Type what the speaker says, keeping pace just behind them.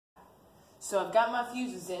So I've got my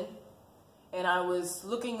fuses in, and I was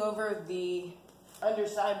looking over the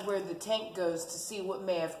underside where the tank goes to see what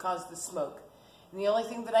may have caused the smoke. And the only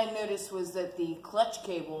thing that I noticed was that the clutch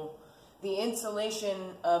cable, the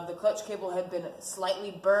insulation of the clutch cable had been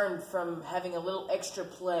slightly burned from having a little extra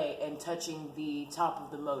play and touching the top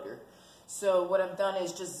of the motor. So what I've done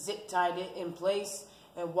is just zip tied it in place,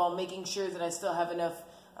 and while making sure that I still have enough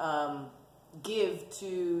give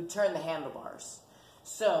to turn the handlebars.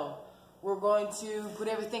 So we're going to put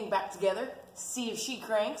everything back together, see if she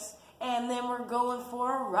cranks, and then we're going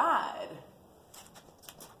for a ride.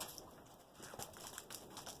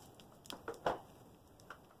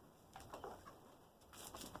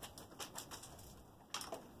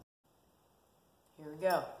 Here we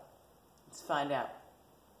go. Let's find out.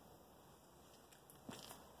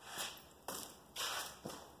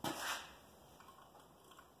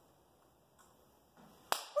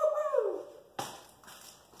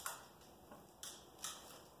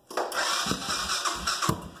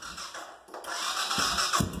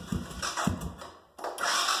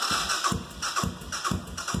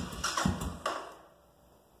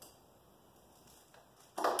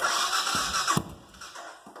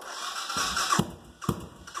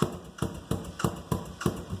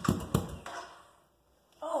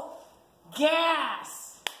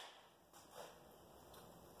 Gas!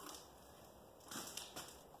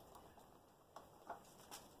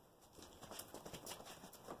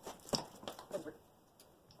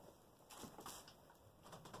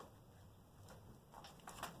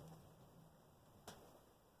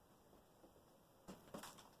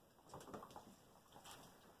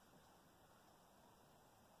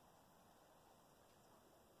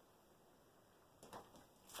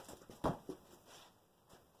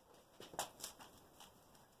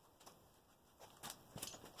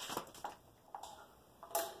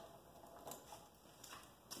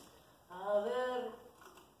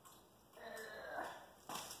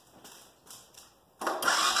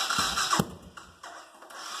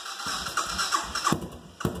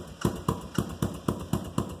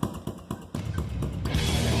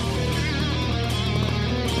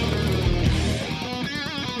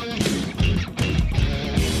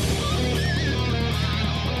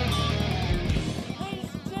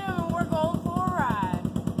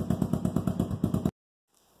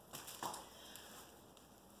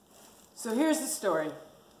 So here's the story.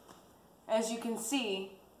 As you can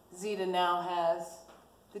see, Zeta now has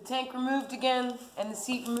the tank removed again and the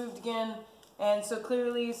seat removed again, and so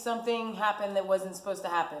clearly something happened that wasn't supposed to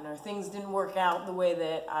happen, or things didn't work out the way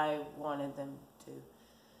that I wanted them to.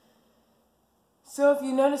 So if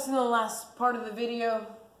you notice in the last part of the video,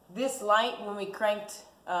 this light, when we cranked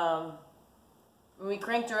her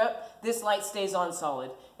up, this light stays on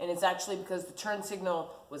solid, and it's actually because the turn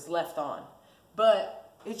signal was left on. But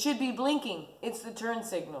it should be blinking. It's the turn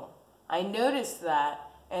signal. I noticed that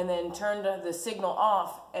and then turned the signal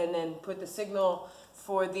off and then put the signal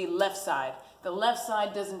for the left side. The left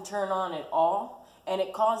side doesn't turn on at all, and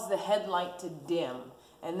it caused the headlight to dim.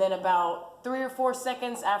 And then about 3 or 4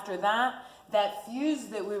 seconds after that, that fuse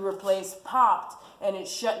that we replaced popped and it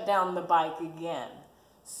shut down the bike again.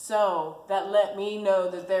 So that let me know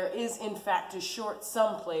that there is in fact a short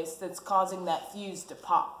someplace that's causing that fuse to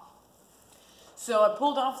pop. So I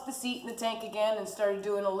pulled off the seat in the tank again and started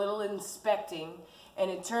doing a little inspecting, and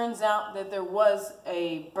it turns out that there was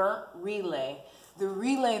a burnt relay. The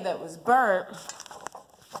relay that was burnt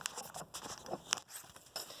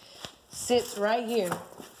sits right here.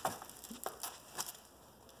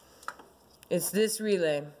 It's this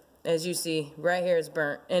relay, as you see, right here is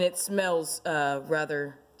burnt, and it smells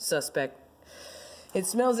rather suspect. It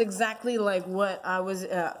smells exactly like what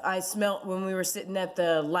I smelt when we were sitting at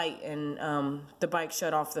the light and the bike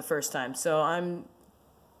shut off the first time. So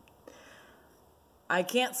I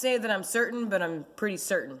can't say that I'm certain, but I'm pretty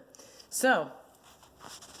certain. So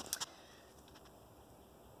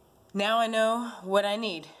now I know what I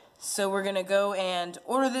need. So we're gonna go and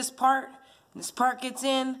order this part. This part gets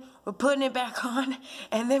in, we're putting it back on,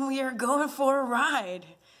 and then we are going for a ride.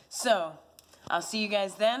 So I'll see you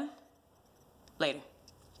guys then. Later.